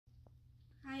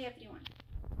Hi everyone.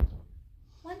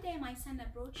 One day my son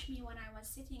approached me when I was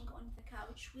sitting on the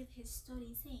couch with his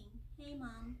story saying, "Hey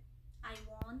mom, I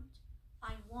want,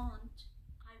 I want,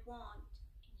 I want,"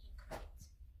 and he cried.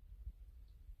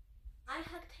 I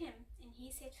hugged him and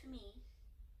he said to me,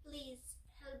 "Please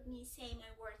help me say my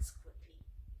words quickly."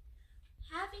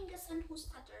 Having a son who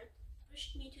stuttered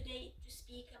pushed me today to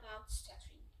speak about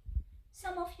stuttering.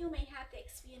 Some of you may have the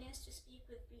experience to speak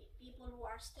with people who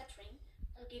are stuttering.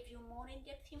 I'll give you more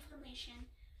in-depth information.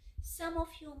 Some of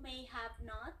you may have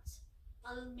not.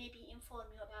 I'll maybe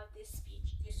inform you about this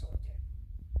speech disorder.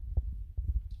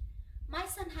 My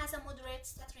son has a moderate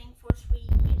stuttering for 3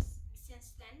 years.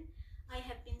 Since then, I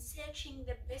have been searching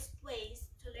the best ways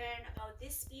to learn about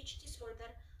this speech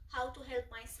disorder, how to help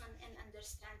my son and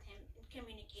understand him and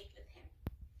communicate with him.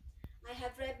 I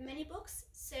have read many books,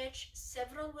 searched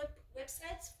several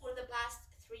websites for the past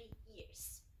 3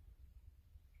 years.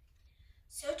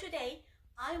 So today,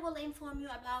 I will inform you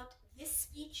about this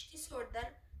speech disorder,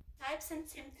 types and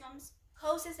symptoms,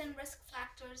 causes and risk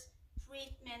factors,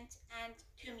 treatment, and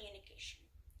communication.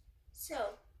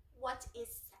 So, what is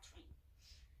stuttering?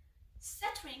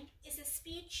 Stuttering is a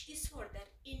speech disorder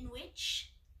in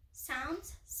which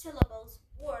sounds, syllables,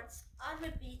 words are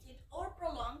repeated or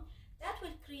prolonged that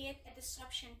will create a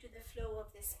disruption to the flow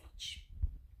of the speech.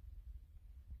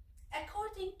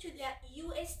 According to the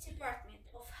U.S. Department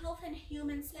of Health and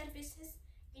Human Services,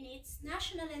 in its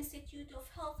National Institute of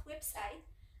Health website,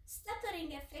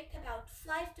 stuttering affects about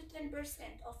 5 to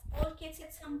 10% of all kids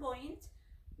at some point,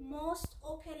 most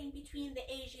occurring between the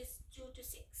ages 2 to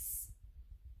 6.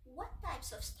 What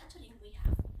types of stuttering we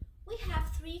have? We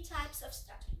have 3 types of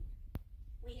stuttering.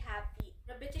 We have the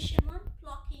repetition one,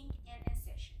 blocking, and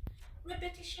insertion.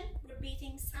 Repetition,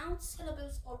 repeating sounds,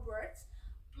 syllables, or words.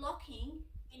 Blocking,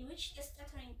 in which the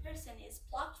stuttering person is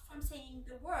blocked from saying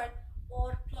the word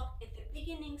or blocked at the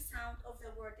beginning sound of the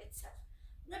word itself.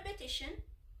 Repetition,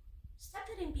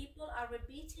 stuttering people are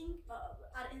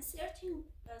inserting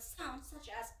sounds such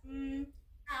as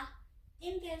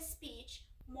in their speech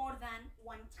more than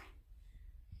one time.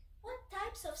 What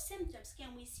types of symptoms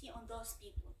can we see on those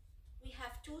people? We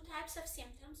have 2 types of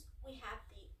symptoms. We have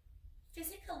the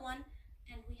physical one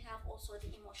and we have also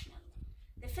the emotional one.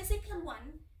 The physical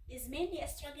one is mainly a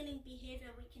struggling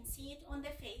behavior. We can see it on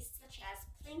the face, such as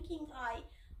blinking eye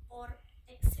or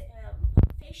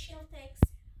facial tics,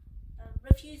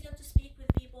 refusal to speak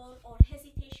with people, or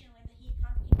hesitation when he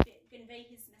can't convey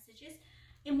his messages.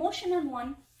 Emotional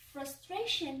one,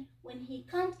 frustration when he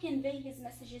can't convey his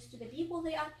messages to the people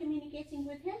they are communicating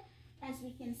with him, as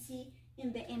we can see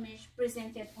in the image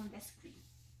presented on the screen.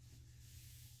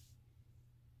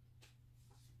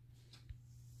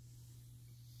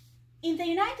 In the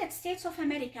United States of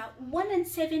America, 1 in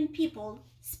 7 people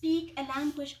speak a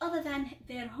language other than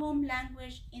their home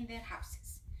language in their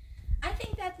houses. I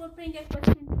think that will bring a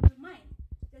question to your mind.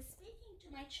 Does speaking to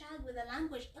my child with a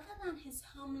language other than his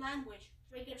home language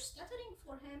trigger stuttering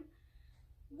for him?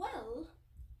 Well,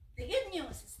 the good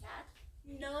news is that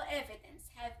no evidence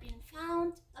have been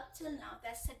found up till now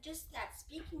that suggests that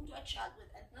speaking to a child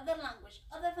with another language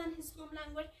other than his home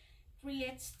language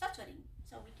creates stuttering.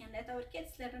 So we can let our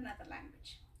kids learn another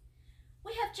language.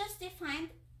 We have just defined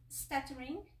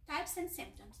stuttering, types and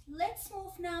symptoms. Let's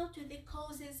move now to the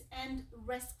causes and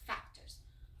risk factors.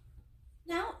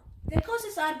 Now, the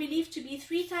causes are believed to be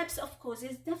 3 types of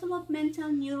causes: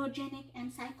 developmental, neurogenic,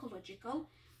 and psychological.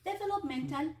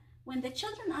 Developmental, when the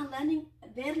children are learning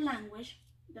their language,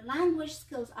 the language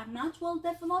skills are not well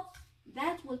developed,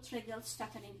 that will trigger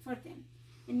stuttering for them.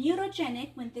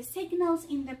 Neurogenic, when the signals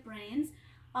in the brains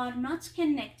are not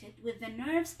connected with the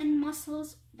nerves and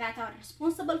muscles that are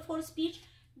responsible for speech,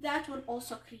 that will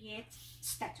also create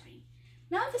stuttering.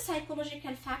 Now, the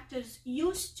psychological factors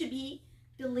used to be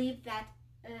believed that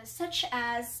such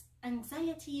as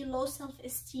anxiety, low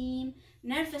self-esteem,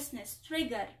 nervousness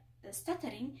trigger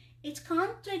stuttering. It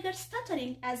can't trigger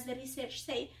stuttering, as the research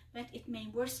say, but it may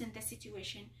worsen the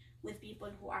situation with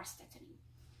people who are stuttering.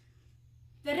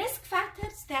 The risk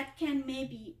factors that can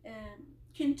maybe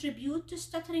contribute to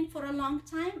stuttering for a long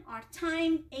time are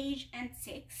time, age, and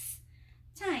sex.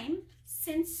 Time,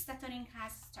 since stuttering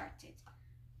has started.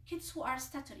 Kids who are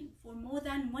stuttering for more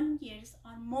than 1 year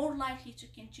are more likely to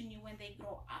continue when they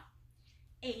grow up.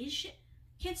 Age,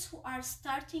 kids who are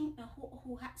started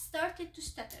to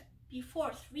stutter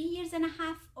before 3 years and a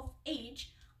half of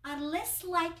age are less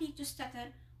likely to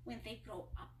stutter when they grow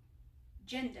up.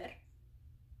 Gender,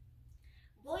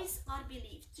 boys are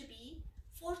believed to be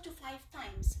 4 to 5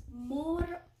 times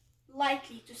more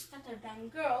likely to stutter than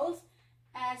girls,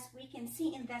 as we can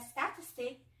see in the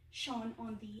statistic shown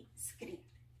on the screen.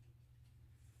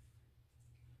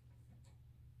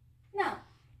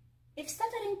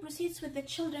 stuttering proceeds with the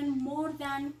children more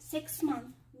than 6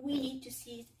 months, we need to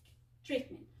seek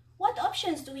treatment. What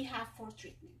options do we have for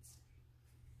treatments?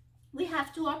 We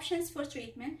have 2 options for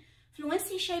treatment: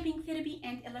 fluency shaping therapy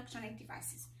and electronic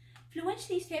devices.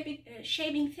 Fluency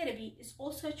shaping therapy is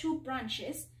also 2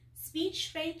 branches: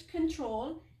 speech rate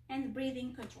control and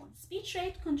breathing control. Speech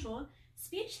rate control,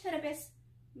 speech therapists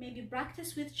maybe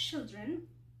practice with children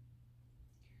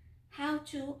how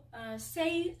to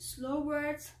say slow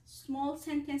words, small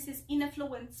sentences in a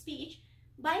fluent speech.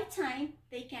 By time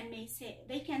they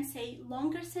can say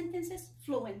longer sentences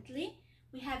fluently.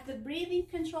 We have the breathing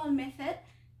control method.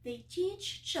 They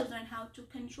teach children how to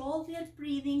control their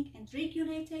breathing and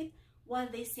regulate it while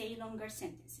they say longer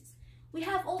sentences. We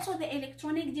have also the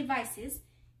electronic devices,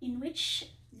 in which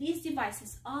these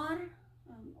devices are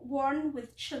worn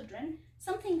with children,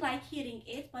 something like hearing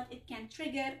aid, but it can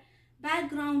trigger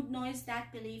background noise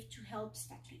that believed to help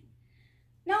stuttering.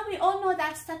 Now we all know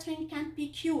that stuttering can't be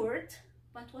cured,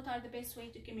 but what are the best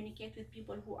ways to communicate with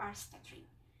people who are stuttering?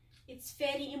 It's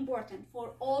very important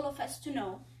for all of us to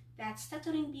know that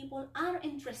stuttering people are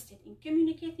interested in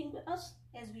communicating with us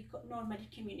as we normally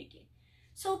communicate.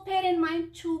 So bear in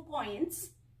mind 2 points.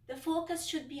 The focus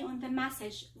should be on the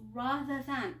message rather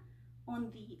than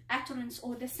on the utterance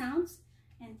or the sounds.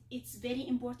 And it's very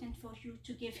important for you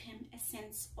to give him a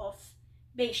sense of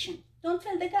patience. Don't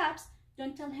fill the gaps.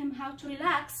 Don't tell him how to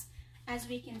relax. As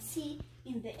we can see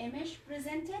in the image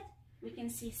presented, we can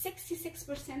see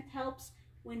 66% helps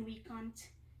when we can't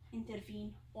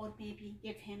intervene or maybe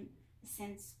give him a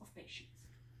sense of patience.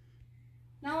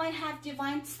 Now I have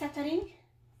defined stuttering,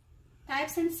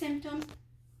 types and symptoms,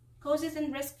 causes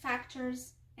and risk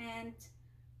factors, and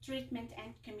treatment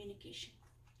and communication.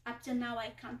 Up till now,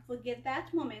 I can't forget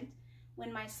that moment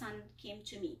when my son came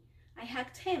to me. I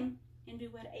hugged him and we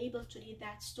were able to read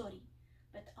that story.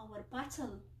 But our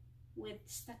battle with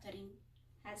stuttering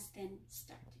has then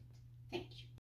started.